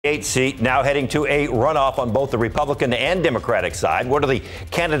Seat now heading to a runoff on both the Republican and Democratic side. What are the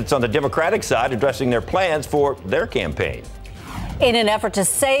candidates on the Democratic side addressing their plans for their campaign? In an effort to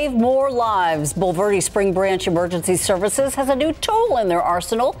save more lives, Bulverde Spring Branch Emergency Services has a new tool in their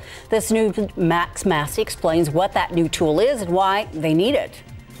arsenal. This new Max Massey explains what that new tool is and why they need it.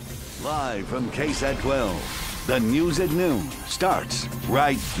 Live from KSAT 12, the news at noon starts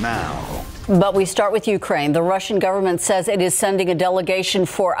right now. But we start with Ukraine. The Russian government says it is sending a delegation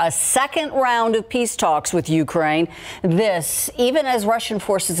for a second round of peace talks with Ukraine. This, even as Russian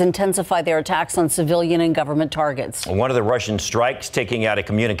forces intensify their attacks on civilian and government targets. One of the Russian strikes taking out a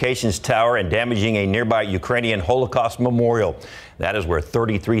communications tower and damaging a nearby Ukrainian Holocaust memorial. That is where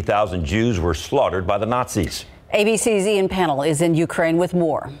 33,000 Jews were slaughtered by the Nazis. ABC's Ian Pannell is in Ukraine with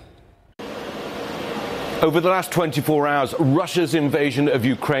more. Over the last 24 hours, Russia's invasion of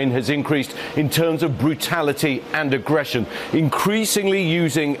Ukraine has increased in terms of brutality and aggression, increasingly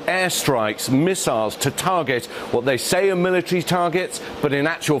using airstrikes, missiles to target what they say are military targets, but in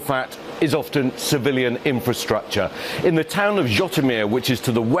actual fact is often civilian infrastructure. In the town of Zhytomyr, which is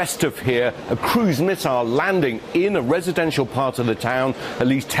to the west of here, a cruise missile landing in a residential part of the town. At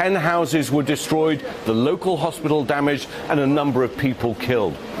least 10 houses were destroyed, the local hospital damaged, and a number of people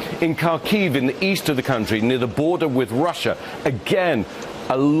killed. In Kharkiv, in the east of the country, near the border with Russia, again,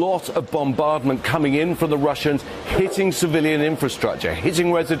 a lot of bombardment coming in from the Russians, hitting civilian infrastructure,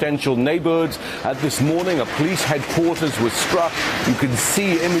 hitting residential neighborhoods. This morning, a police headquarters was struck. You can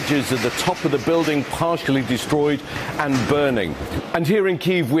see images of the top of the building partially destroyed and burning. And here in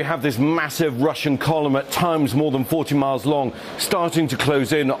Kyiv, we have this massive Russian column, at times more than 40 miles long, starting to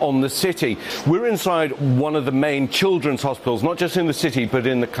close in on the city. We're inside one of the main children's hospitals, not just in the city, but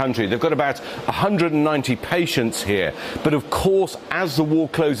in the country. They've got about 190 patients here. But of course, as the war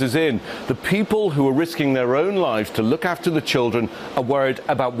closes in, the people who are risking their own lives to look after the children are worried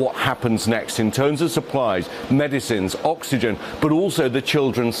about what happens next in terms of supplies, medicines, oxygen, but also the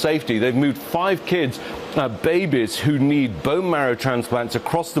children's safety. They've moved 5 kids, babies who need bone marrow transplants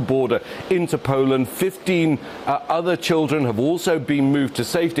across the border into Poland. 15 other children have also been moved to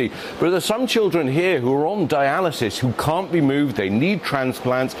safety. But there are some children here who are on dialysis who can't be moved. They need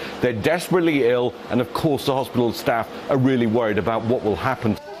transplants. They're desperately ill. And of course, the hospital staff are really worried about what will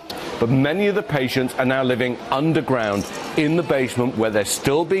happen. But many of the patients are now living underground in the basement where they're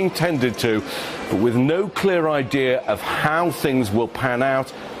still being tended to, but with no clear idea of how things will pan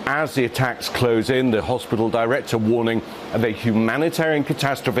out as the attacks close in. The hospital director warning of a humanitarian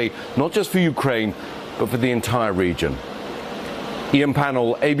catastrophe, not just for Ukraine, but for the entire region. Ian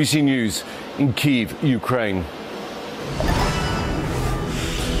Pannell, ABC News in Kyiv, Ukraine.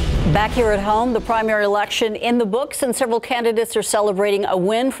 Back here at home, the primary election in the books, and several candidates are celebrating a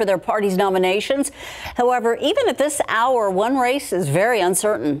win for their party's nominations. However, even at this hour, one race is very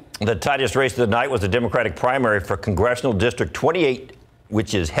uncertain. The tightest race of the night was the Democratic primary for Congressional District 28,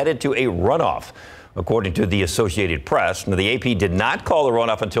 which is headed to a runoff, according to the Associated Press. Now, the AP did not call the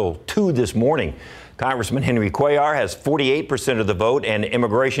runoff until 2 this morning. Congressman Henry Cuellar has 48% of the vote, and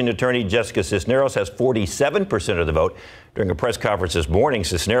immigration attorney Jessica Cisneros has 47% of the vote. During a press conference this morning,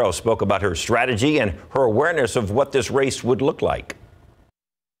 Cisneros spoke about her strategy and her awareness of what this race would look like.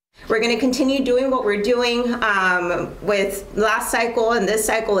 We're going to continue doing what we're doing with last cycle and this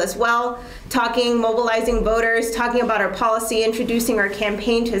cycle as well, mobilizing voters, talking about our policy, introducing our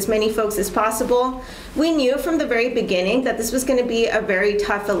campaign to as many folks as possible. We knew from the very beginning that this was going to be a very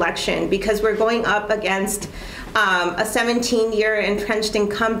tough election because we're going up against a 17-year entrenched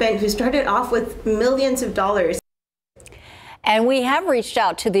incumbent who started off with millions of dollars. And we have reached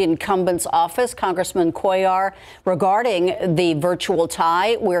out to the incumbent's office, Congressman Cuellar, regarding the virtual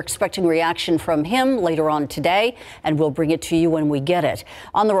tie. We're expecting reaction from him later on today, and we'll bring it to you when we get it.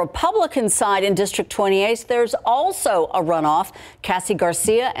 On the Republican side in District 28, there's also a runoff. Cassie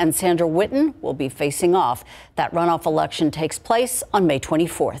Garcia and Sandra Whitten will be facing off. That runoff election takes place on May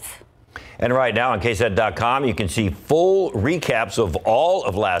 24th. And right now on KSAT.com, you can see full recaps of all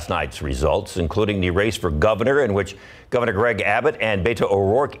of last night's results, including the race for governor, in which Governor Greg Abbott and Beto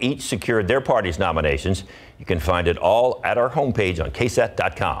O'Rourke each secured their party's nominations. You can find it all at our homepage on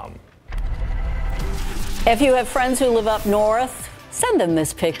KSAT.com. If you have friends who live up north, send them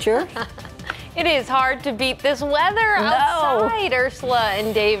this picture. It is hard to beat this weather outside, Ursula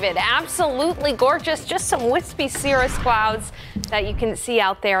and David. Absolutely gorgeous. Just some wispy cirrus clouds that you can see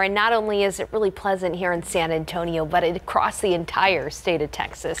out there. And not only is it really pleasant here in San Antonio, but across the entire state of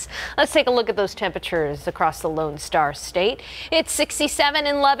Texas. Let's take a look at those temperatures across the Lone Star State. It's 67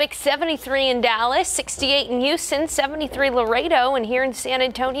 in Lubbock, 73 in Dallas, 68 in Houston, 73 Laredo, and here in San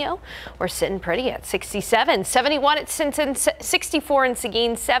Antonio, we're sitting pretty at 67, 71 at Sinton, 64 in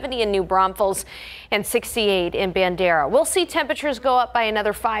Seguin, 70 in New Braunfels, and 68 in Bandera. We'll see temperatures go up by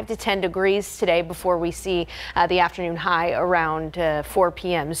another 5 to 10 degrees today before we see the afternoon high around 4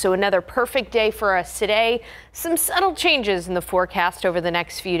 p.m. So another perfect day for us today. Some subtle changes in the forecast over the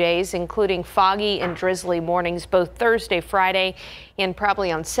next few days, including foggy and drizzly mornings both Thursday, Friday, and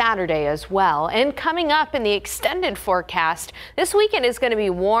probably on Saturday as well. And coming up in the extended forecast, this weekend is going to be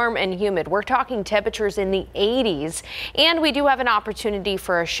warm and humid. We're talking temperatures in the 80s, and we do have an opportunity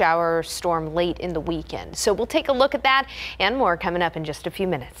for a shower storm late in the weekend. So we'll take a look at that and more coming up in just a few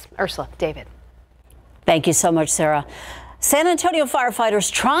minutes. Ursula, David. Thank you so much, Sarah. San Antonio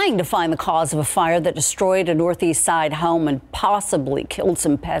firefighters trying to find the cause of a fire that destroyed a Northeast Side home and possibly killed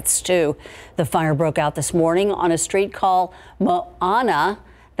some pets, too. The fire broke out this morning on a street called Moana,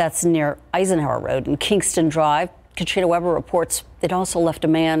 that's near Eisenhower Road and Kingston Drive. Katrina Weber reports it also left a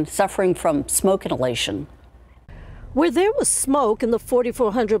man suffering from smoke inhalation. Where there was smoke in the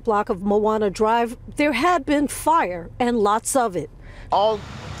 4400 block of Moana Drive, there had been fire, and lots of it. All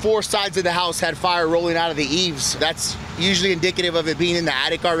 4 sides of the house had fire rolling out of the eaves. That's usually indicative of it being in the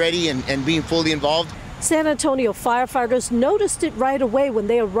attic already and being fully involved. San Antonio firefighters noticed it right away when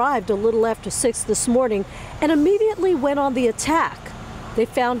they arrived a little after 6 this morning and immediately went on the attack. They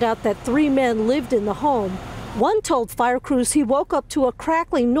found out that 3 men lived in the home. One told fire crews he woke up to a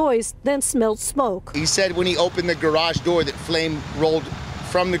crackling noise, then smelled smoke. He said when he opened the garage door that flame rolled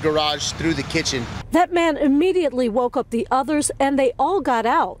from the garage through the kitchen. That man immediately woke up the others and they all got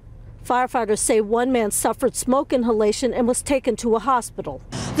out. Firefighters say one man suffered smoke inhalation and was taken to a hospital.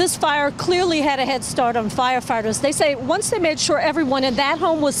 This fire clearly had a head start on firefighters. They say once they made sure everyone in that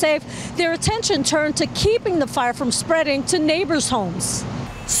home was safe, their attention turned to keeping the fire from spreading to neighbors' homes.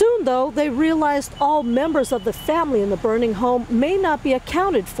 Soon, though, they realized all members of the family in the burning home may not be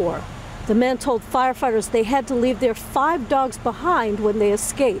accounted for. The men told firefighters they had to leave their 5 dogs behind when they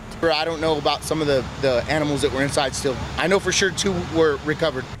escaped. I don't know about some of the animals that were inside still. I know for sure 2 were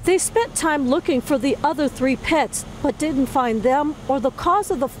recovered. They spent time looking for the other 3 pets, but didn't find them or the cause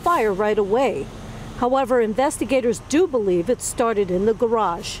of the fire right away. However, investigators do believe it started in the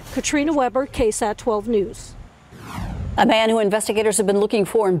garage. Katrina Weber, KSAT 12 News. A man who investigators have been looking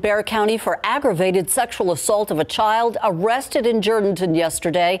for in Bexar County for aggravated sexual assault of a child arrested in Jourdanton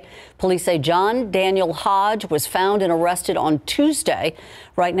yesterday. Police say John Daniel Hodge was found and arrested on Tuesday.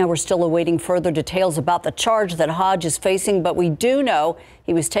 Right now, we're still awaiting further details about the charge that Hodge is facing, but we do know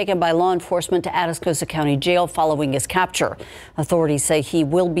he was taken by law enforcement to Atascosa County Jail following his capture. Authorities say he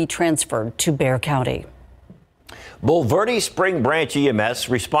will be transferred to Bexar County. Bulverde Spring Branch EMS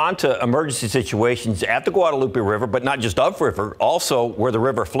respond to emergency situations at the Guadalupe River, but not just upriver, also where the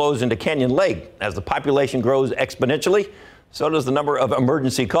river flows into Canyon Lake. As the population grows exponentially, so does the number of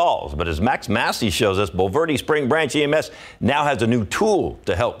emergency calls. But as Max Massey shows us, Bulverde Spring Branch EMS now has a new tool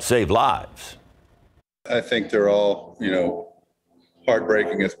to help save lives. I think they're all,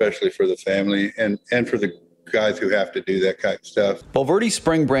 heartbreaking, especially for the family and for the guys who have to do that kind of stuff. Bulverde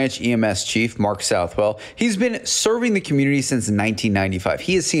Spring Branch EMS Chief Mark Southwell, he's been serving the community since 1995.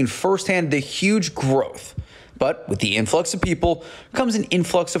 He has seen firsthand the huge growth. But with the influx of people comes an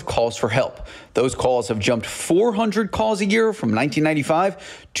influx of calls for help. Those calls have jumped 400 calls a year from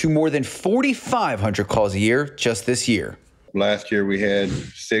 1995 to more than 4,500 calls a year just this year. Last year we had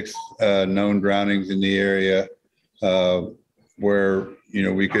 6 known drownings in the area where,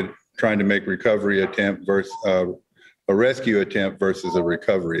 we could trying to make recovery attempt versus a rescue attempt versus a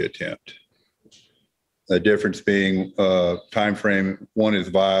recovery attempt. The difference being time frame, one is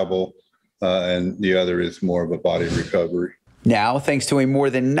viable and the other is more of a body recovery. Now, thanks to a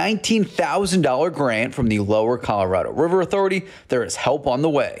more than $19,000 grant from the Lower Colorado River Authority, there is help on the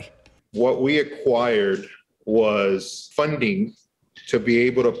way. What we acquired was funding to be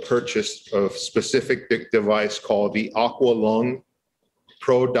able to purchase a specific device called the Aqua Lung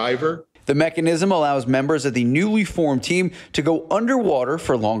Pro Diver. The mechanism allows members of the newly formed team to go underwater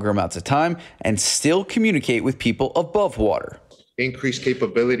for longer amounts of time and still communicate with people above water. Increased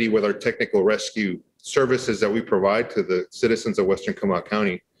capability with our technical rescue services that we provide to the citizens of Western Comal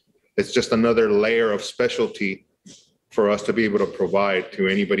County. It's just another layer of specialty for us to be able to provide to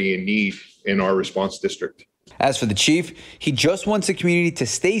anybody in need in our response district. As for the chief, he just wants the community to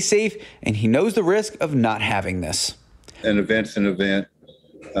stay safe, and he knows the risk of not having this. An event's an event.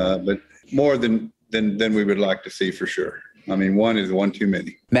 But more than we would like to see for sure. I mean, one is one too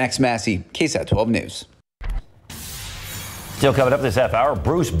many. Max Massey, KSAT 12 News. Still coming up this half hour,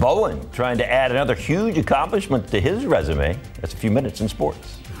 Bruce Bowen trying to add another huge accomplishment to his resume. That's a few minutes in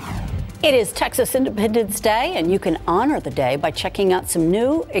sports. It is Texas Independence Day, and you can honor the day by checking out some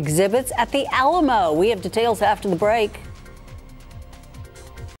new exhibits at the Alamo. We have details after the break.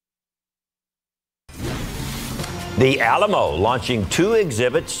 The Alamo launching 2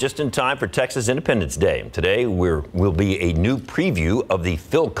 exhibits just in time for Texas Independence Day. Today will be a new preview of the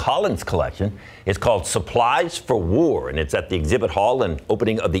Phil Collins collection. It's called Supplies for War, and it's at the exhibit hall and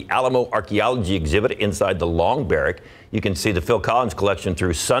opening of the Alamo Archaeology exhibit inside the Long Barrack. You can see the Phil Collins collection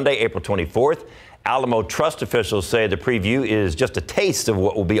through Sunday, April 24th. Alamo Trust officials say the preview is just a taste of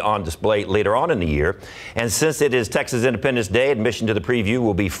what will be on display later on in the year. And since it is Texas Independence Day, admission to the preview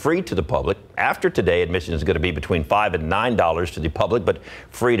will be free to the public. After today, admission is going to be between $5 and $9 to the public, but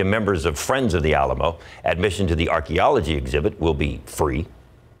free to members of Friends of the Alamo. Admission to the archaeology exhibit will be free.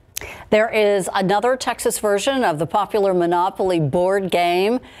 There is another Texas version of the popular Monopoly board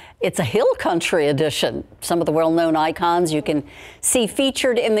game. It's a Hill Country edition. Some of the well-known icons you can see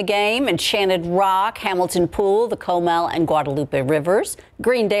featured in the game: Enchanted Rock, Hamilton Pool, the Comal and Guadalupe Rivers,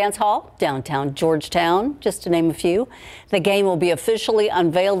 Green Dance Hall, downtown Georgetown, just to name a few. The game will be officially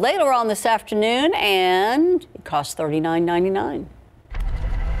unveiled later on this afternoon, and it costs $39.99.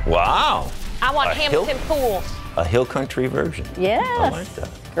 Wow. I want Hamilton Pool. A Hill Country version. Yes. I like that.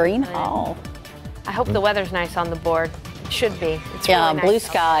 Green Hall. I hope the weather's nice on the board. It should be. It's yeah, really nice blue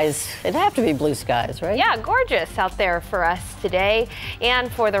skies. It'd have to be blue skies, right? Yeah, gorgeous out there for us today and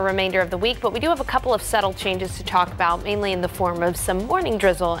for the remainder of the week. But we do have a couple of subtle changes to talk about, mainly in the form of some morning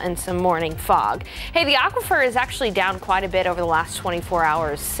drizzle and some morning fog. Hey, the aquifer is actually down quite a bit over the last 24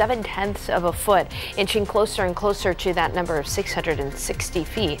 hours, 0.7 of a foot, inching closer and closer to that number of 660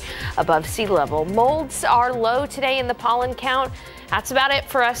 feet above sea level. Molds are low today in the pollen count. That's about it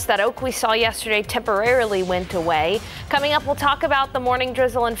for us. That oak we saw yesterday temporarily went away. Coming up, we'll talk about the morning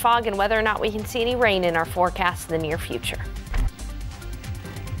drizzle and fog and whether or not we can see any rain in our forecast in the near future.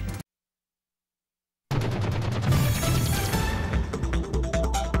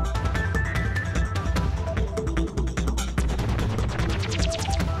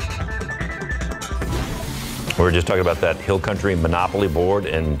 We were just talking about that Hill Country Monopoly board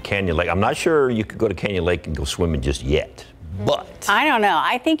and Canyon Lake. I'm not sure you could go to Canyon Lake and go swimming just yet. But I don't know.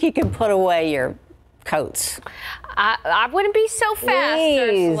 I think you can put away your coats. I wouldn't be so fast,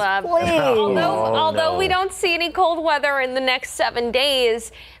 Please, Ursula. please. Although we don't see any cold weather in the next 7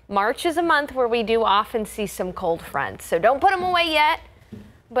 days, March is a month where we do often see some cold fronts. So don't put them away yet,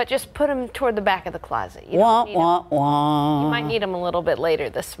 but just put them toward the back of the closet. You don't need them. You might need them a little bit later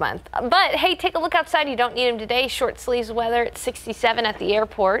this month. But hey, take a look outside. You don't need them today. Short sleeves weather at 67 at the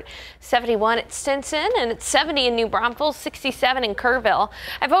airport, 71 at Stinson, and it's 70 in New Braunfels, 67 in Kerrville.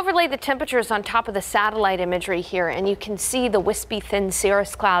 I've overlaid the temperatures on top of the satellite imagery here, and you can see the wispy, thin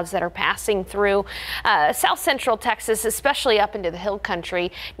cirrus clouds that are passing through south central Texas, especially up into the Hill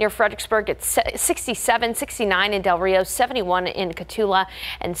Country. Near Fredericksburg, it's 67, 69 in Del Rio, 71 in Cotulla,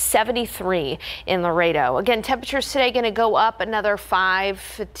 and 73 in Laredo. Again, temperatures today going to go up another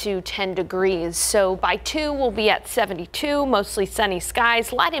 5 to 10 degrees. So by 2, we'll be at 72, mostly sunny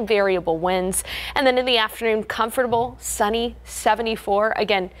skies, light and variable winds. And then in the afternoon, comfortable, sunny, 74.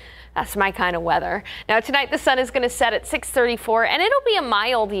 Again, that's my kind of weather. Now tonight the sun is going to set at 6:34 and it'll be a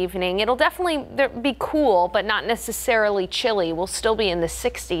mild evening. It'll definitely be cool, but not necessarily chilly. We'll still be in the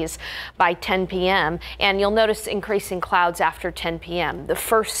 60s by 10 p.m. and you'll notice increasing clouds after 10 p.m. The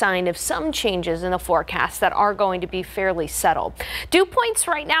first sign of some changes in the forecast that are going to be fairly subtle. Dew points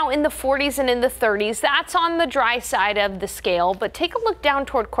right now in the 40s and in the 30s. That's on the dry side of the scale, but take a look down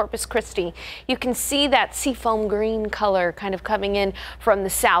toward Corpus Christi. You can see that seafoam green color kind of coming in from the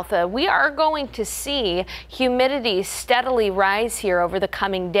south. We are going to see humidity steadily rise here over the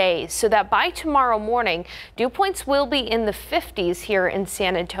coming days, so that by tomorrow morning, dew points will be in the 50s here in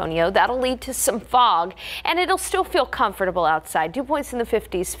San Antonio. That'll lead to some fog, and it'll still feel comfortable outside. Dew points in the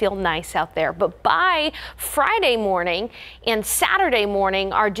 50s feel nice out there, but by Friday morning and Saturday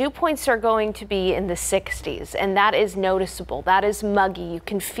morning, our dew points are going to be in the 60s, and that is noticeable. That is muggy. You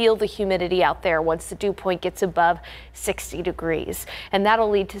can feel the humidity out there once the dew point gets above 60 degrees, and that'll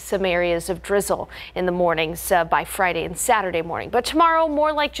lead to some areas of drizzle in the mornings by Friday and Saturday morning. But tomorrow,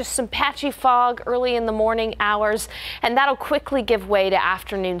 more like just some patchy fog early in the morning hours, and that'll quickly give way to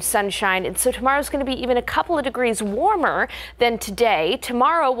afternoon sunshine. And so tomorrow's going to be even a couple of degrees warmer than today.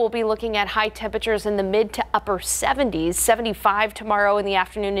 Tomorrow we'll be looking at high temperatures in the mid to upper 70s, 75 tomorrow in the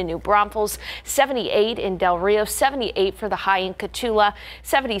afternoon in New Braunfels, 78 in Del Rio, 78 for the high in Cotulla,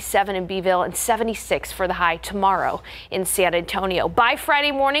 77 in Beeville, and 76 for the high tomorrow in San Antonio. By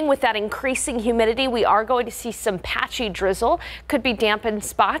Friday morning, with that increasing humidity, we are going to see some patchy drizzle. Could be dampened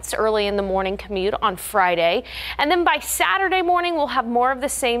spots early in the morning commute on Friday. And then by Saturday morning, we'll have more of the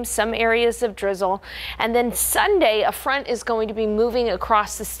same, some areas of drizzle. And then Sunday, a front is going to be moving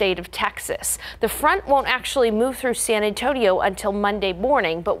across the state of Texas. The front won't actually move through San Antonio until Monday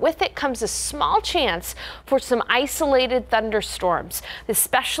morning, but with it comes a small chance for some isolated thunderstorms,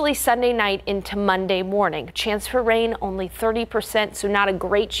 especially Sunday night into Monday morning. Chance for rain only 30%, so not a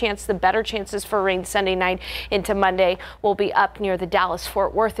great chance. The better chances for rain Sunday night into Monday will be up near the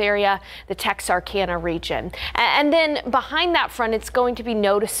Dallas-Fort Worth area, the Texarkana region. And then behind that front, it's going to be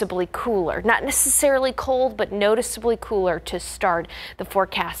noticeably cooler. Not necessarily cold, but noticeably cooler to start the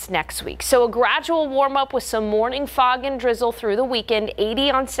forecast next week. So a gradual warm up with some morning fog and drizzle through the weekend.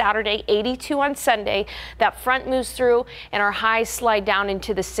 80 on Saturday, 82 on Sunday. That front moves through and our highs slide down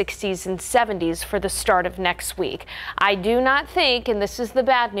into the 60s and 70s for the start of next week. I do not think, and this is the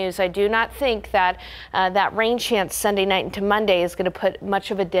bad news, I do not think that that rain chance Sunday night into Monday is going to put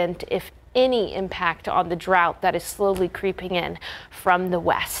much of a dent, if any, impact on the drought that is slowly creeping in from the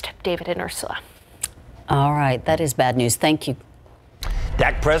west. David and Ursula. All right, that is bad news. Thank you.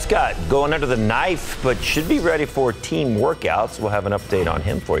 Dak Prescott going under the knife, but should be ready for team workouts. We'll have an update on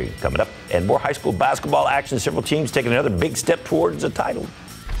him for you coming up. And more high school basketball action. Several teams taking another big step towards a title.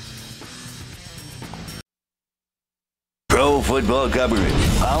 Pro football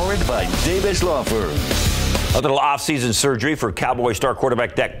coverage powered by Davis Law Firm. A little off-season surgery for Cowboy star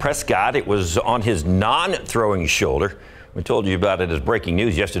quarterback Dak Prescott. It was on his non-throwing shoulder. We told you about it as breaking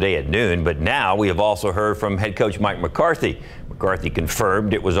news yesterday at noon, but now we have also heard from head coach Mike McCarthy. McCarthy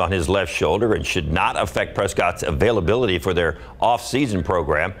confirmed it was on his left shoulder and should not affect Prescott's availability for their off-season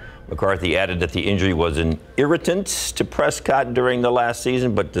program. McCarthy added that the injury was an irritant to Prescott during the last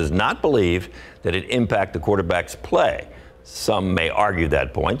season, but does not believe that it impacted the quarterback's play. Some may argue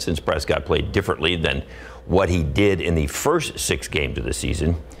that point, since Prescott played differently than what he did in the first 6 games of the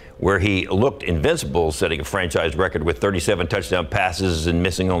season, where he looked invincible, setting a franchise record with 37 touchdown passes and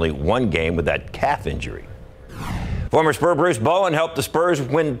missing only 1 game with that calf injury. Former Spur Bruce Bowen helped the Spurs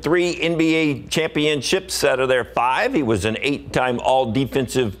win 3 NBA championships out of their 5. He was an 8-time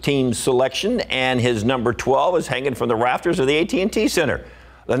all-defensive team selection, and his number 12 is hanging from the rafters of the AT&T Center.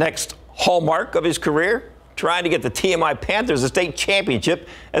 The next hallmark of his career, trying to get the TMI Panthers a state championship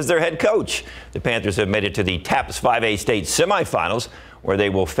as their head coach. The Panthers have made it to the TAPS 5A state semifinals, where they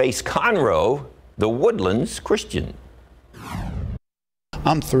will face Conroe, the Woodlands Christian.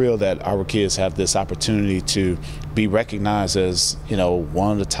 I'm thrilled that our kids have this opportunity to be recognized as,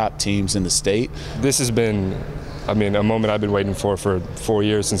 one of the top teams in the state. This has been, a moment I've been waiting for 4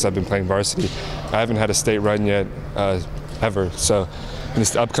 years since I've been playing varsity. I haven't had a state run yet, ever. So in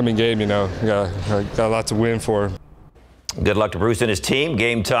this upcoming game, got a lot to win for. Good luck to Bruce and his team.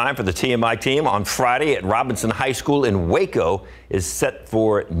 Game time for the TMI team on Friday at Robinson High School in Waco is set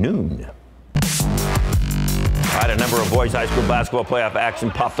for noon. All right, a number of boys high school basketball playoff action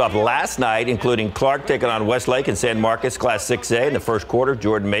popped off last night, including Clark taking on Westlake and San Marcos Class 6A in the first quarter.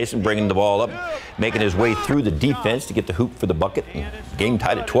 Jordan Mason bringing the ball up, making his way through the defense to get the hoop for the bucket. Game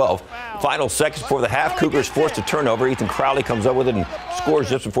tied at 12. Final seconds before the half, Cougars forced a turnover. Ethan Crowley comes up with it and scores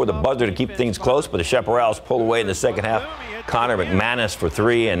just before the buzzer to keep things close, but the Chaparrals pull away in the second half. Connor McManus for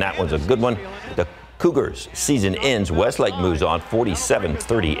 3, and that one's a good one. The Cougars season ends. Westlake moves on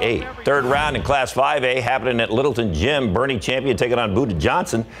 47-38. Third round in Class 5A happening at Littleton Gym. Bernie Champion taking on Buda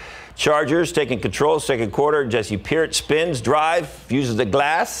Johnson. Chargers taking control second quarter. Jesse Peart spins, drive, uses the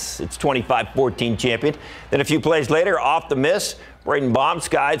glass. It's 25-14 Champion. Then a few plays later, off the miss, Braden Baum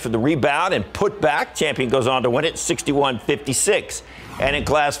skies for the rebound and put back. Champion goes on to win it 61-56. And in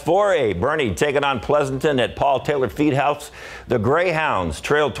Class 4A, Bernie taking on Pleasanton at Paul Taylor Fieldhouse. The Greyhounds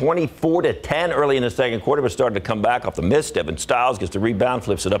trailed 24-10 early in the second quarter, but started to come back off the miss. Devin Stiles gets the rebound,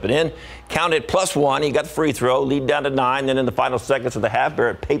 flips it up and in. Count it +1. He got the free throw, lead down to 9. Then in the final seconds of the half,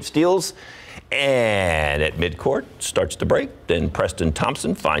 Barrett Pape steals. And at midcourt, starts to break. Then Preston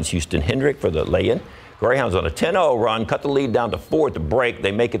Thompson finds Houston Hendrick for the lay-in. Greyhounds on a 10-0 run, cut the lead down to 4 at the break.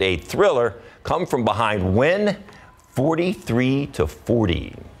 They make it a thriller, come from behind, win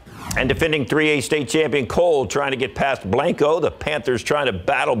 43-40. And defending 3A state champion Cole trying to get past Blanco. The Panthers trying to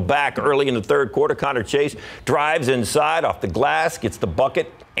battle back early in the third quarter. Connor Chase drives inside off the glass, gets the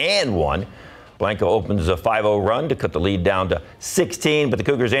bucket and one. Blanco opens a 5-0 run to cut the lead down to 16, but the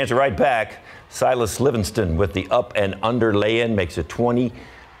Cougars answer right back. Silas Livingston with the up and under lay-in makes a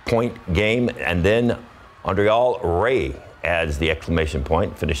 20-point game, and then Andreal Ray adds the exclamation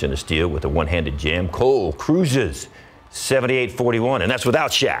point, finishing a steal with a one-handed jam. Cole cruises 78-41, and that's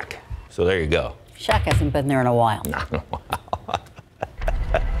without Shaq. So there you go. Shaq hasn't been there in a while. Not in a while.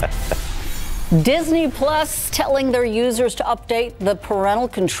 Disney Plus telling their users to update the parental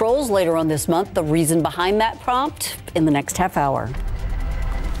controls later on this month. The reason behind that prompt in the next half hour.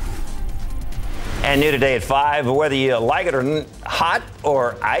 And new today at 5, whether you like it or hot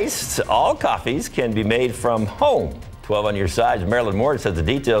or iced, all coffees can be made from home. 12 on your side. Marilyn Moore says the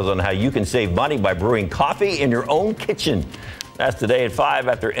details on how you can save money by brewing coffee in your own kitchen. That's today at 5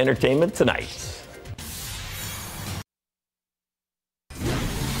 after Entertainment Tonight.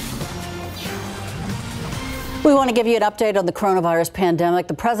 We want to give you an update on the coronavirus pandemic.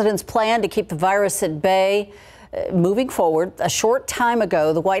 The president's plan to keep the virus at bay moving forward. A short time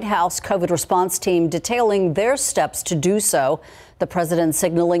ago, the White House COVID response team detailing their steps to do so. The president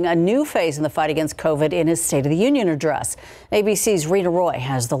signaling a new phase in the fight against COVID in his State of the Union address. ABC's Rita Roy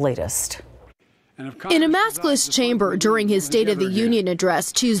has the latest. In a maskless chamber during his State of the Union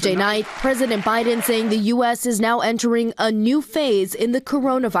address Tuesday night, President Biden saying the U.S. is now entering a new phase in the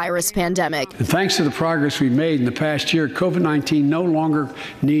coronavirus pandemic. And thanks to the progress we made in the past year, COVID-19 no longer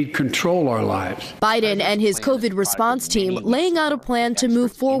need control our lives. Biden and his COVID response team laying out a plan to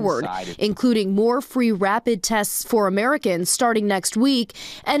move forward, including more free rapid tests for Americans starting next week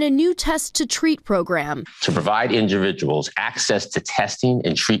and a new test to treat program. To provide individuals access to testing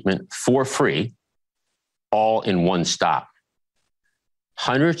and treatment for free, all in one stop.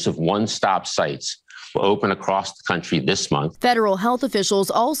 Hundreds of one-stop sites will open across the country this month. Federal health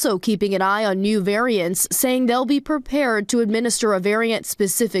officials also keeping an eye on new variants, saying they'll be prepared to administer a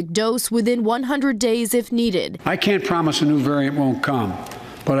variant-specific dose within 100 days if needed. I can't promise a new variant won't come,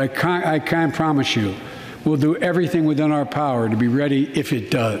 but I can promise you we'll do everything within our power to be ready if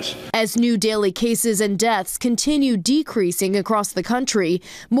it does. As new daily cases and deaths continue decreasing across the country,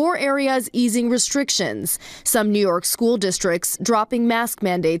 more areas easing restrictions. Some New York school districts dropping mask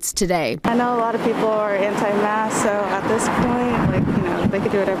mandates today. I know a lot of people are anti-mask, so at this point, they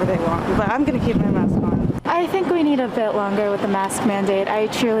could do whatever they want. But I'm going to keep my mask on. I think we need a bit longer with the mask mandate. I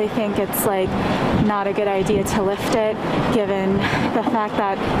truly think it's not a good idea to lift it, given the fact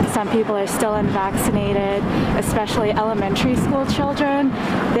that some people are still unvaccinated, especially elementary school children.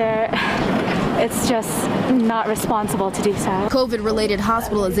 It's just not responsible to do so. COVID-related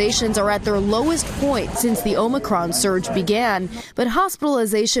hospitalizations are at their lowest point since the Omicron surge began, but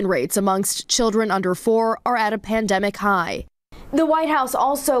hospitalization rates amongst children under 4 are at a pandemic high. The White House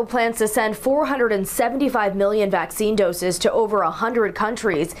also plans to send 475 million vaccine doses to over 100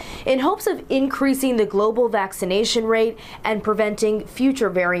 countries in hopes of increasing the global vaccination rate and preventing future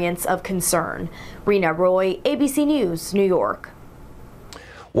variants of concern. Rena Roy, ABC News, New York.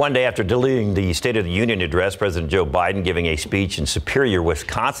 One day after delivering the State of the Union address, President Joe Biden giving a speech in Superior,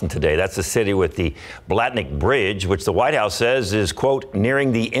 Wisconsin today. That's the city with the Blatnick Bridge, which the White House says is, quote,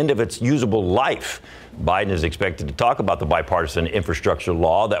 nearing the end of its usable life. Biden is expected to talk about the bipartisan infrastructure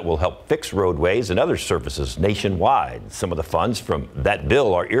law that will help fix roadways and other services nationwide. Some of the funds from that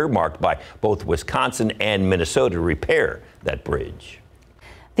bill are earmarked by both Wisconsin and Minnesota to repair that bridge.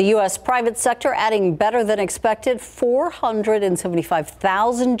 The U.S. private sector adding better than expected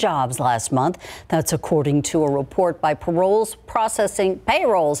 475,000 jobs last month. That's according to a report by payrolls processing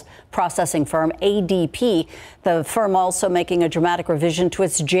firm ADP. The firm also making a dramatic revision to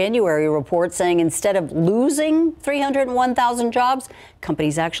its January report, saying instead of losing 301,000 jobs,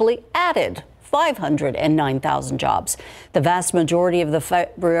 companies actually added 509,000 jobs. The vast majority of the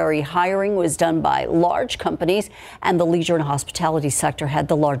February hiring was done by large companies, and the leisure and hospitality sector had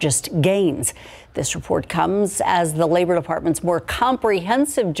the largest gains. This report comes as the Labor Department's more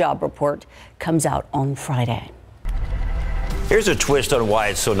comprehensive job report comes out on Friday. Here's a twist on why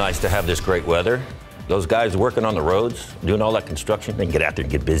it's so nice to have this great weather. Those guys working on the roads, doing all that construction, they can get out there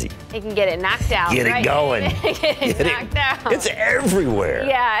and get busy. They can get it knocked out. Get it going. Get it knocked out. It's everywhere.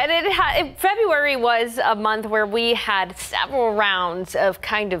 Yeah, and February was a month where we had several rounds of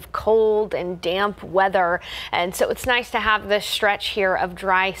kind of cold and damp weather. And so it's nice to have this stretch here of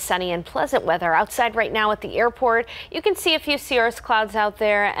dry, sunny, and pleasant weather. Outside right now at the airport, you can see a few cirrus clouds out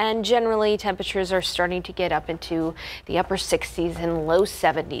there, and generally temperatures are starting to get up into the upper 60s and low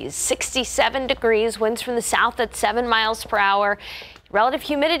 70s. 67 degrees. Winds from the south at 7 miles per hour. Relative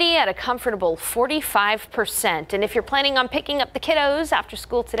humidity at a comfortable 45%. And if you're planning on picking up the kiddos after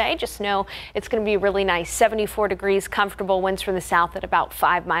school today, just know it's going to be really nice. 74 degrees, comfortable winds from the south at about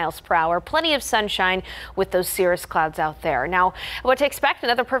 5 miles per hour. Plenty of sunshine with those cirrus clouds out there. Now, what to expect,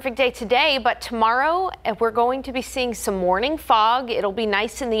 another perfect day today, but tomorrow we're going to be seeing some morning fog. It'll be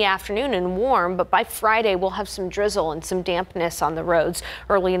nice in the afternoon and warm, but by Friday we'll have some drizzle and some dampness on the roads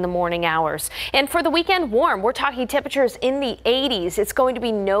early in the morning hours. And for the weekend, warm. We're talking temperatures in the 80s. It's going to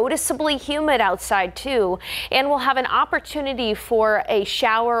be noticeably humid outside too, and we'll have an opportunity for a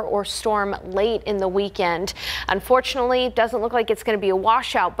shower or storm late in the weekend. Unfortunately, it doesn't look like it's going to be a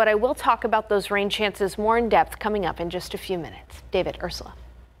washout, but I will talk about those rain chances more in depth coming up in just a few minutes. David, Ursula.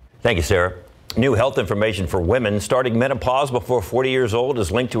 Thank you, Sarah. New health information for women starting menopause before 40 years old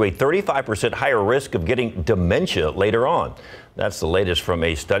is linked to a 35% higher risk of getting dementia later on. That's the latest from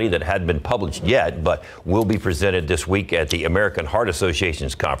a study that hadn't been published yet, but will be presented this week at the American Heart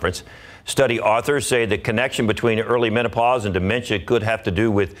Association's conference. Study authors say the connection between early menopause and dementia could have to do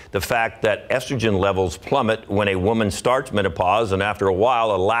with the fact that estrogen levels plummet when a woman starts menopause, and after a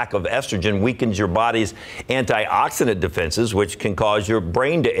while, a lack of estrogen weakens your body's antioxidant defenses, which can cause your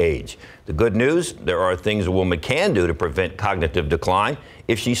brain to age. The good news, there are things a woman can do to prevent cognitive decline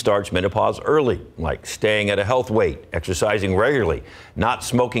if she starts menopause early, like staying at a health weight, exercising regularly, not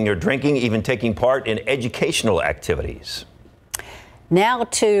smoking or drinking, even taking part in educational activities. Now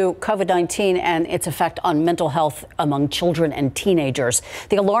to COVID-19 and its effect on mental health among children and teenagers.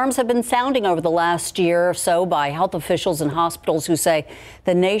 The alarms have been sounding over the last year or so by health officials and hospitals who say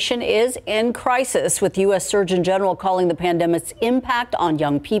the nation is in crisis, with U.S. Surgeon General calling the pandemic's impact on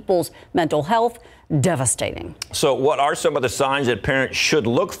young people's mental health devastating. So what are some of the signs that parents should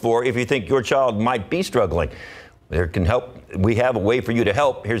look for if you think your child might be struggling? There can help. We have a way for you to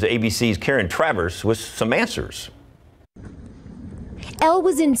help. Here's ABC's Karen Travers with some answers. Elle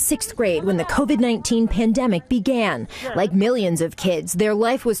was in 6th grade when the COVID-19 pandemic began. Like millions of kids, their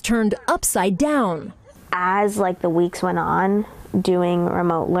life was turned upside down. As the weeks went on doing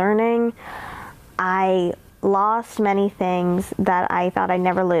remote learning, I lost many things that I thought I'd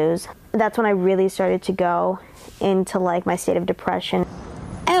never lose. That's when I really started to go into my state of depression.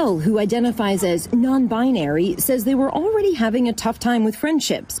 Elle, who identifies as non-binary, says they were already having a tough time with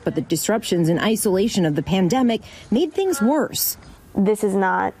friendships, but the disruptions and isolation of the pandemic made things worse. This is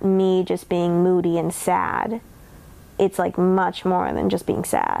not me just being moody and sad. It's much more than just being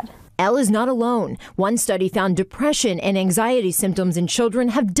sad. Elle is not alone. One study found depression and anxiety symptoms in children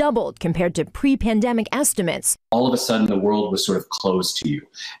have doubled compared to pre-pandemic estimates. All of a sudden, the world was sort of closed to you.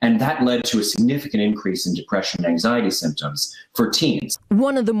 And that led to a significant increase in depression and anxiety symptoms for teens.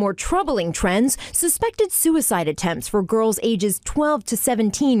 One of the more troubling trends, suspected suicide attempts for girls ages 12 to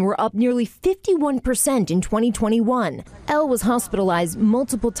 17 were up nearly 51% in 2021. Elle was hospitalized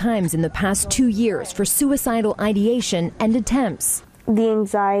multiple times in the past 2 years for suicidal ideation and attempts. The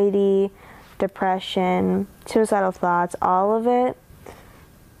anxiety, depression, suicidal thoughts, all of it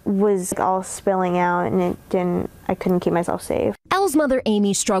was all spilling out, and I couldn't keep myself safe. Elle's mother,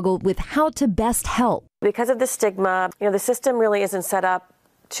 Amy, struggled with how to best help. Because of the stigma, the system really isn't set up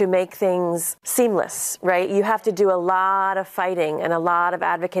to make things seamless, right? You have to do a lot of fighting and a lot of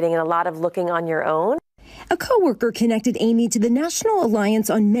advocating and a lot of looking on your own. A coworker connected Amy to the National Alliance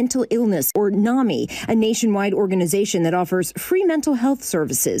on Mental Illness, or NAMI, a nationwide organization that offers free mental health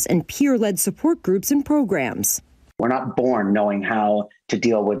services and peer-led support groups and programs. We're not born knowing how to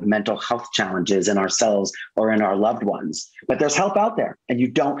deal with mental health challenges in ourselves or in our loved ones. But there's help out there, and you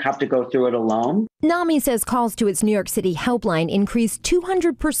don't have to go through it alone. NAMI says calls to its New York City helpline increased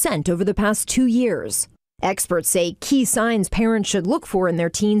 200% over the past 2 years. Experts say key signs parents should look for in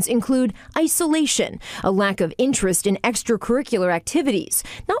their teens include isolation, a lack of interest in extracurricular activities,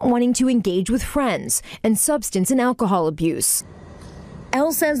 not wanting to engage with friends, and substance and alcohol abuse.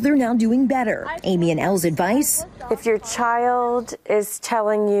 Elle says they're now doing better. Amy and Elle's advice? If your child is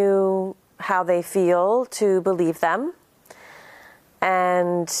telling you how they feel, to believe them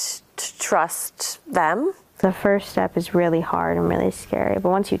and to trust them. The first step is really hard and really scary, but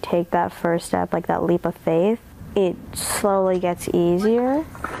once you take that first step, that leap of faith, it slowly gets easier.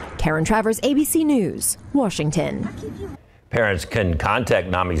 Karen Travers, ABC News, Washington. Parents can contact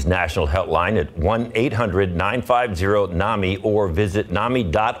NAMI's national helpline at 1-800-950-NAMI or visit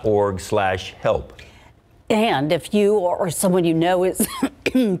NAMI.org/help. And if you or someone you know is,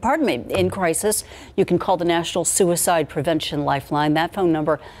 pardon me, in crisis, you can call the National Suicide Prevention Lifeline. That phone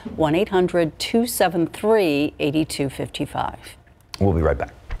number, 1-800-273-8255. We'll be right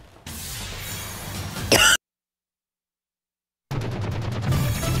back.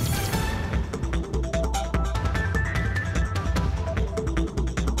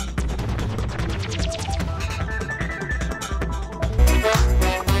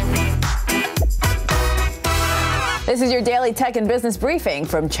 This is your daily tech and business briefing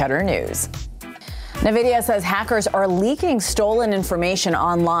from Cheddar News. NVIDIA says hackers are leaking stolen information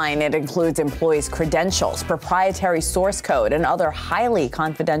online. It includes employees' credentials, proprietary source code, and other highly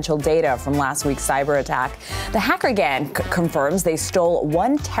confidential data from last week's cyber attack. The hacker gang confirms they stole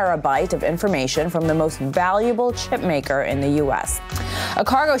 1 terabyte of information from the most valuable chip maker in the U.S. A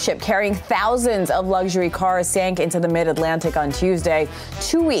cargo ship carrying thousands of luxury cars sank into the mid-Atlantic on Tuesday,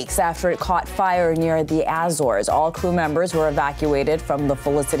 2 weeks after it caught fire near the Azores. All crew members were evacuated from the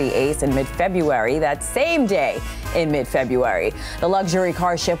Felicity Ace in mid-February. That same day in mid-February. The luxury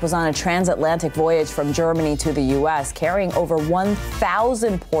car ship was on a transatlantic voyage from Germany to the U.S., carrying over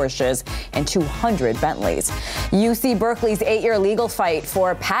 1,000 Porsches and 200 Bentleys. UC Berkeley's 8-year legal fight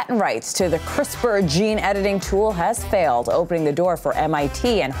for patent rights to the CRISPR gene editing tool has failed, opening the door for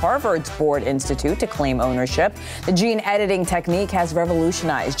MIT and Harvard's Board Institute to claim ownership. The gene editing technique has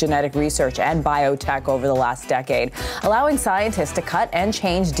revolutionized genetic research and biotech over the last decade, allowing scientists to cut and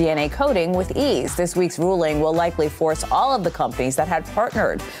change DNA coding with ease. This week's ruling will likely force all of the companies that had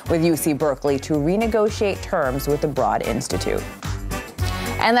partnered with UC Berkeley to renegotiate terms with the Broad Institute.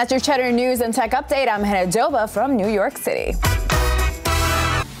 And that's your Cheddar News and Tech Update. I'm Hannah Doba from New York City.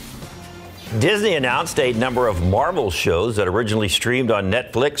 Disney announced a number of Marvel shows that originally streamed on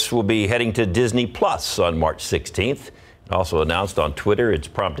Netflix will be heading to Disney Plus on March 16th. It also announced on Twitter it's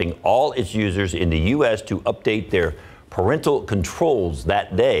prompting all its users in the U.S. to update their parental controls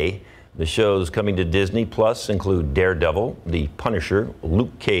that day. The shows coming to Disney Plus include Daredevil, The Punisher,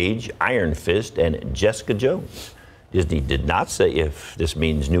 Luke Cage, Iron Fist, and Jessica Jones. Disney did not say if this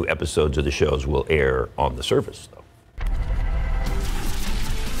means new episodes of the shows will air on the service, though.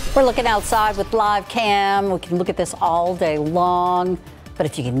 We're looking outside with live cam. We can look at this all day long. But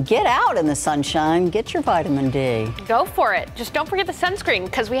if you can get out in the sunshine, get your vitamin D. Go for it. Just don't forget the sunscreen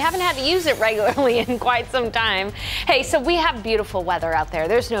because we haven't had to use it regularly in quite some time. Hey, so we have beautiful weather out there.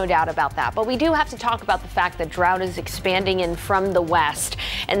 There's no doubt about that. But we do have to talk about the fact that drought is expanding in from the west.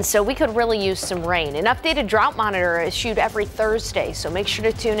 And so we could really use some rain. An updated drought monitor is issued every Thursday. So make sure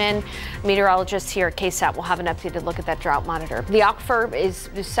to tune in. Meteorologists here at KSAT will have an updated look at that drought monitor. The aquifer is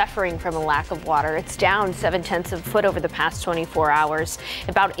suffering from a lack of water. It's down 0.7 of a foot over the past 24 hours.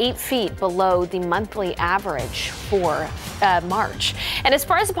 About 8 feet below the monthly average for March. And as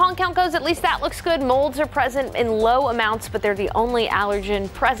far as the pollen count goes, at least that looks good. Molds are present in low amounts, but they're the only allergen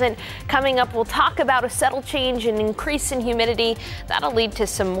present. Coming up, we'll talk about a subtle change and increase in humidity. That'll lead to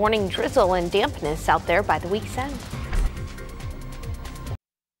some morning drizzle and dampness out there by the week's end.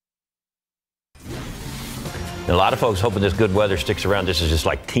 A lot of folks hoping this good weather sticks around. This is just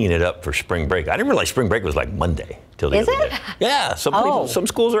like teeing it up for spring break. I didn't realize spring break was like Monday. Is it? Yeah, some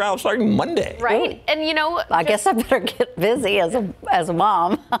schools are out starting Monday. Right, and you know, I guess I better get busy as a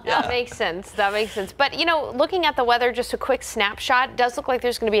mom. That makes sense. That makes sense. But you know, looking at the weather, just a quick snapshot. It does look like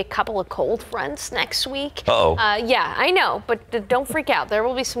there's going to be a couple of cold fronts next week. Yeah, I know, but don't freak out. There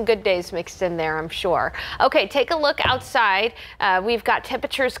will be some good days mixed in there, I'm sure. Okay, take a look outside. We've got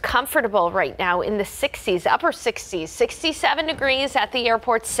temperatures comfortable right now in the 60s, upper 60s, 67 degrees at the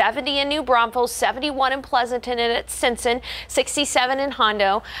airport, 70 in New Braunfels, 71 in Pleasanton and at Stinson, 67 in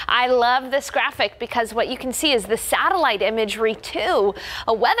Hondo. I love this graphic because what you can see is the satellite imagery too.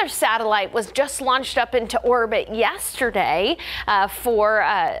 A weather satellite was just launched up into orbit yesterday for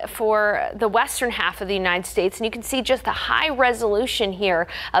the western half of the United States, and you can see just the high resolution here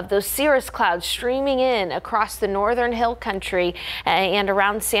of those cirrus clouds streaming in across the northern hill country and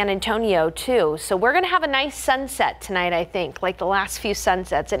around San Antonio too. So we're going to have a nice sunset tonight, I think, like the last few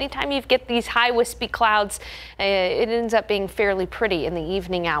sunsets. Anytime you get these high wispy clouds, it ends up being fairly pretty in the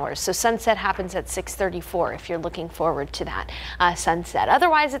evening hours. So sunset happens at 6:34 if you're looking forward to that sunset.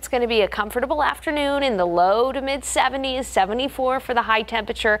 Otherwise, it's going to be a comfortable afternoon in the low to mid 70s, 74 for the high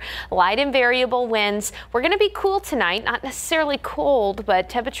temperature, light and variable winds. We're going to be cool tonight, not necessarily cold, but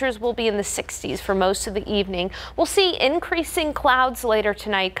temperatures will be in the 60s for most of the evening. We'll see increasing clouds later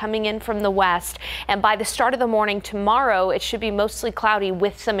tonight coming in from the west, and by the start of the morning tomorrow, it should be mostly cloudy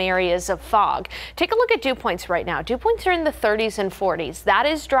with some areas of fog. Take a look at dew points right now. Dew points are in the 30s and 40s. That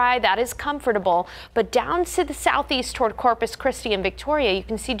is dry, that is comfortable, but down to the southeast toward Corpus Christi and Victoria, you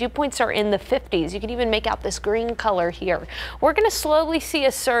can see dew points are in the 50s. You can even make out this green color here. We're going to slowly see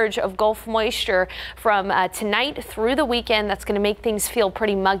a surge of Gulf moisture from tonight through the weekend. That's going to make things feel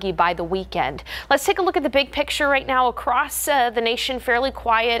pretty muggy by the weekend. Let's take a look at the big picture right now across the nation. Fairly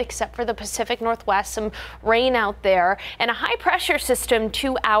quiet except for the Pacific Northwest. Some rain out there, and a high pressure system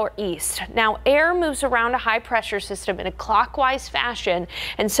to our east. Now, air moves around a high pressure system in a clockwise fashion,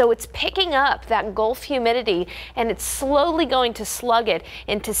 and so it's picking up that Gulf humidity, and it's slowly going to slug it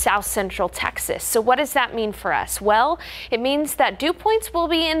into south central Texas. So what does that mean for us? Well, it means that dew points will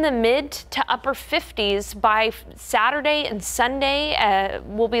be in the mid to upper 50s by Saturday and Sunday.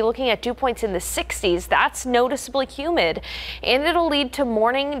 We'll be looking at dew points in the 60s. That's noticeably humid, and it'll lead to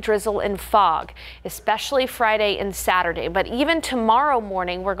morning drizzle and fog, especially Friday and Saturday. But even tomorrow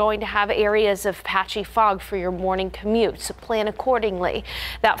morning, we're going to have areas of patchy fog for your morning commute, so plan accordingly.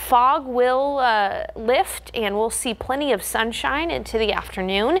 That fog will lift, and we'll see plenty of sunshine into the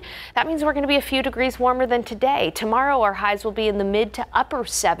afternoon. That means we're going to be a few degrees warmer than today. Tomorrow, our highs will be in the mid to upper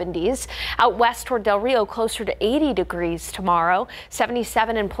 70s. Out west toward Del Rio, closer to 80 degrees tomorrow.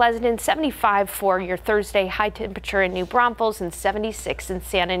 77 in Pleasanton, 75 for your Thursday high temperature in New Braunfels, and 76 in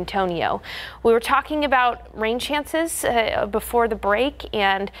San Antonio. We were talking about rain chances before the break,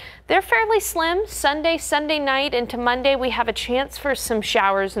 and they're fairly slim. Sunday night into Monday, we have a chance for some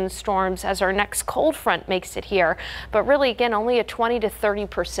showers and storms as our next cold front makes it here. But really, again, only a 20 to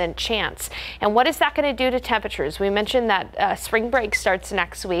 30% chance. And what is that going to do to temperatures? We mentioned that spring break starts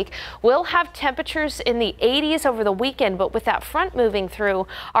next week. We'll have temperatures in the 80s over the weekend, but with that front moving through,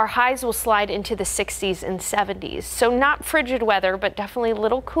 our highs will slide into the 60s and 70s. So not frigid weather, but definitely a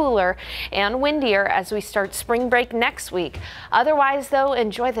little cooler and windier as we start spring break next week. Otherwise, though,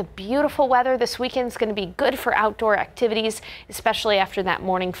 enjoy the beautiful weather. This weekend's going to be good for outdoor activities, especially after that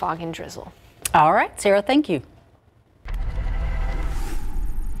morning fog and drizzle. All right, Sarah, thank you.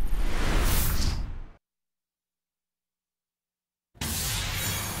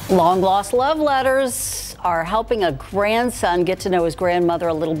 Long-lost love letters are helping a grandson get to know his grandmother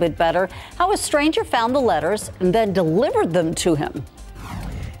a little bit better. How a stranger found the letters and then delivered them to him.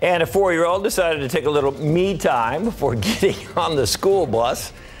 And a 4-year-old decided to take a little me time before getting on the school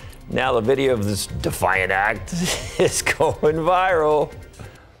bus. Now the video of this defiant act is going viral.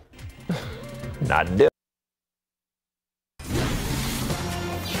 Not doing.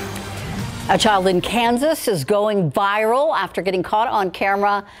 A child in Kansas is going viral after getting caught on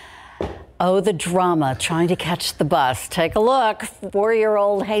camera. Oh, the drama trying to catch the bus. Take a look.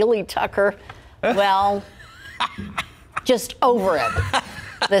 4-year-old Haley Tucker, well, just over it.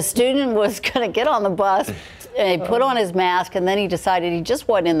 The student was going to get on the bus, and he put on his mask, and then he decided he just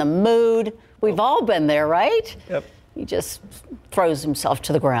wasn't in the mood. We've all been there, right? Yep. He just throws himself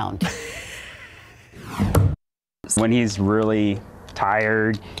to the ground. When he's really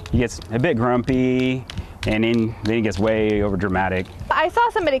tired, he gets a bit grumpy, and then he gets way over dramatic. I saw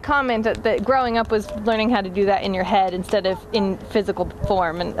somebody comment that growing up was learning how to do that in your head instead of in physical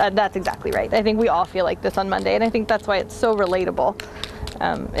form, and that's exactly right. I think we all feel like this on Monday, and I think that's why it's so relatable,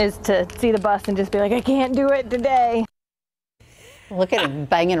 is to see the bus and just be like, I can't do it today. Look at him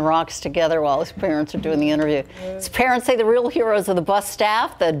banging rocks together while his parents are doing the interview. His parents say the real heroes of the bus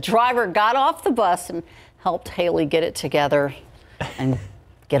staff. The driver got off the bus and helped Haley get it together and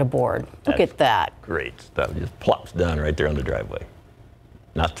get aboard. Look at that. Great stuff. Just plops down right there on the driveway.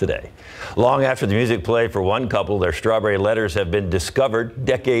 Not today. Long after the music played for one couple, their strawberry letters have been discovered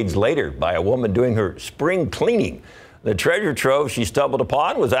decades later by a woman doing her spring cleaning. The treasure trove she stumbled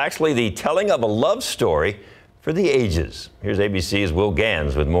upon was actually the telling of a love story for the ages. Here's ABC's Will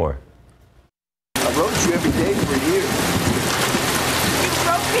Gans with more. I wrote you every day for a year. You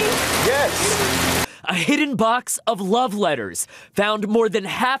wrote me? Yes. A hidden box of love letters found more than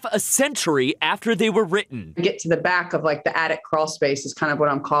half a century after they were written. Get to the back of like the attic crawl space is kind of what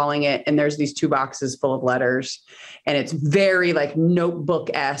I'm calling it. And there's these 2 boxes full of letters, and it's very like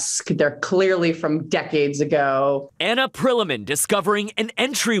notebook-esque. They're clearly from decades ago. Anna Prilliman discovering an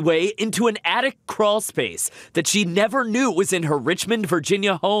entryway into an attic crawl space that she never knew was in her Richmond,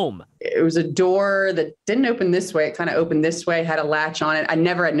 Virginia home. It was a door that didn't open this way. It kind of opened this way, had a latch on it. I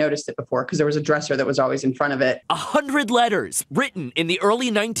never had noticed it before because there was a dresser that was always in front of it. 100 letters written in the early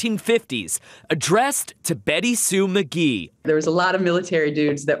 1950s, addressed to Betty Sue McGee. There was a lot of military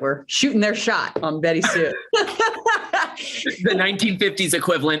dudes that were shooting their shot on Betty Sue. The 1950s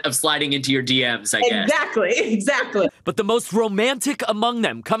equivalent of sliding into your DMs, I guess. Exactly. But the most romantic among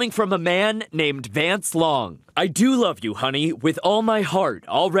them coming from a man named Vance Long. I do love you, honey, with all my heart.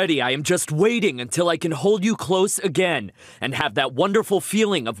 Already, I am just waiting until I can hold you close again and have that wonderful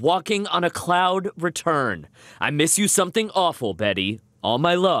feeling of walking on a cloud return. I miss you something awful, Betty. All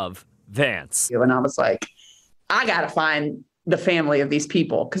my love, Vance. And I was like, I gotta find the family of these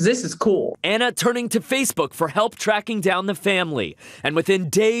people because this is cool. Anna turning to Facebook for help tracking down the family. And within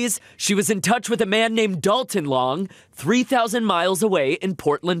days, she was in touch with a man named Dalton Long, 3,000 miles away in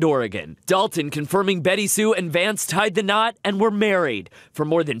Portland, Oregon. Dalton confirming Betty Sue and Vance tied the knot and were married for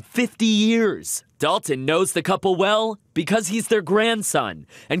more than 50 years. Dalton knows the couple well because he's their grandson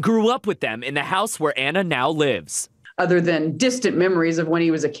and grew up with them in the house where Anna now lives. Other than distant memories of when he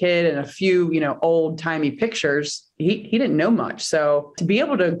was a kid and a few, old timey pictures, he didn't know much. So to be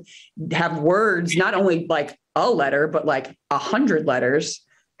able to have words, not only like a letter, but like 100 letters,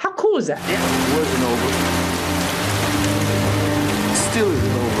 how cool is that? It wasn't over. It still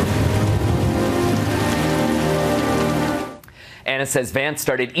isn't over. Anna says Vance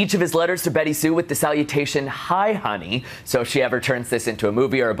started each of his letters to Betty Sue with the salutation, "Hi, honey." So if she ever turns this into a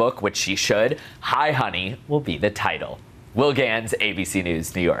movie or a book, which she should, "Hi, honey" will be the title. Will Gans, ABC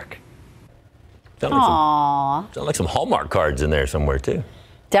News, New York. Sound like some Hallmark cards in there somewhere, too.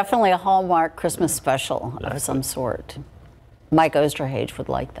 Definitely a Hallmark Christmas special of some sort. Mike Osterhage would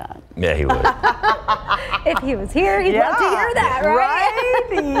like that. Yeah, he would. If he was here, he'd love to hear that,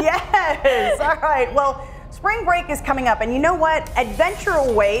 right? Yes. All right. Well, spring break is coming up, and you know what? Adventure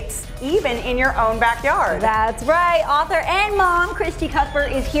awaits even in your own backyard. That's right. Author and mom Christy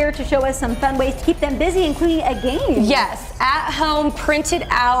Cuthbert is here to show us some fun ways to keep them busy, including a game. Yes, at home, printed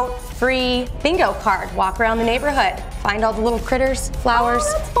out, free bingo card. Walk around the neighborhood, find all the little critters, flowers,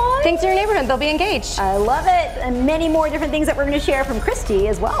 things in your neighborhood. They'll be engaged. I love it. And many more different things that we're going to share from Christy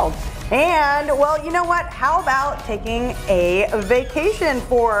as well. And, well, you know what? How about taking a vacation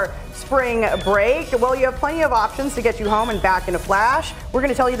for spring break? Well, you have plenty of options to get you home and back in a flash. We're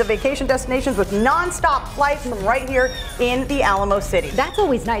going to tell you the vacation destinations with nonstop flights from right here in the Alamo City. That's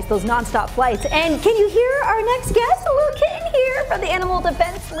always nice, those nonstop flights. And can you hear our next guest? A little kitten here from the Animal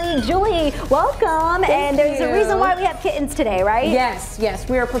Defense League. Julie, welcome. And there's a reason why we have kittens today, right? Yes, yes.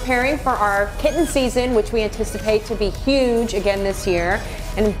 We are preparing for our kitten season, which we anticipate to be huge again this year.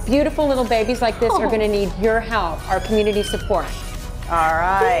 And beautiful little babies like this are going to need your help, our community support. All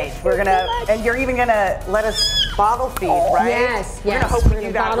right, we're gonna, and you're even gonna let us bottle feed, right? Yes, we're yes. gonna hope we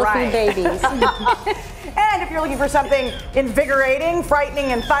do that bottle right. feed babies. And if you're looking for something invigorating,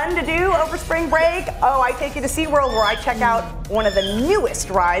 frightening, and fun to do over spring break, I take you to SeaWorld where I check out one of the newest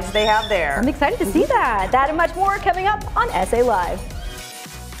rides they have there. I'm excited to see that. That and much more coming up on SA Live.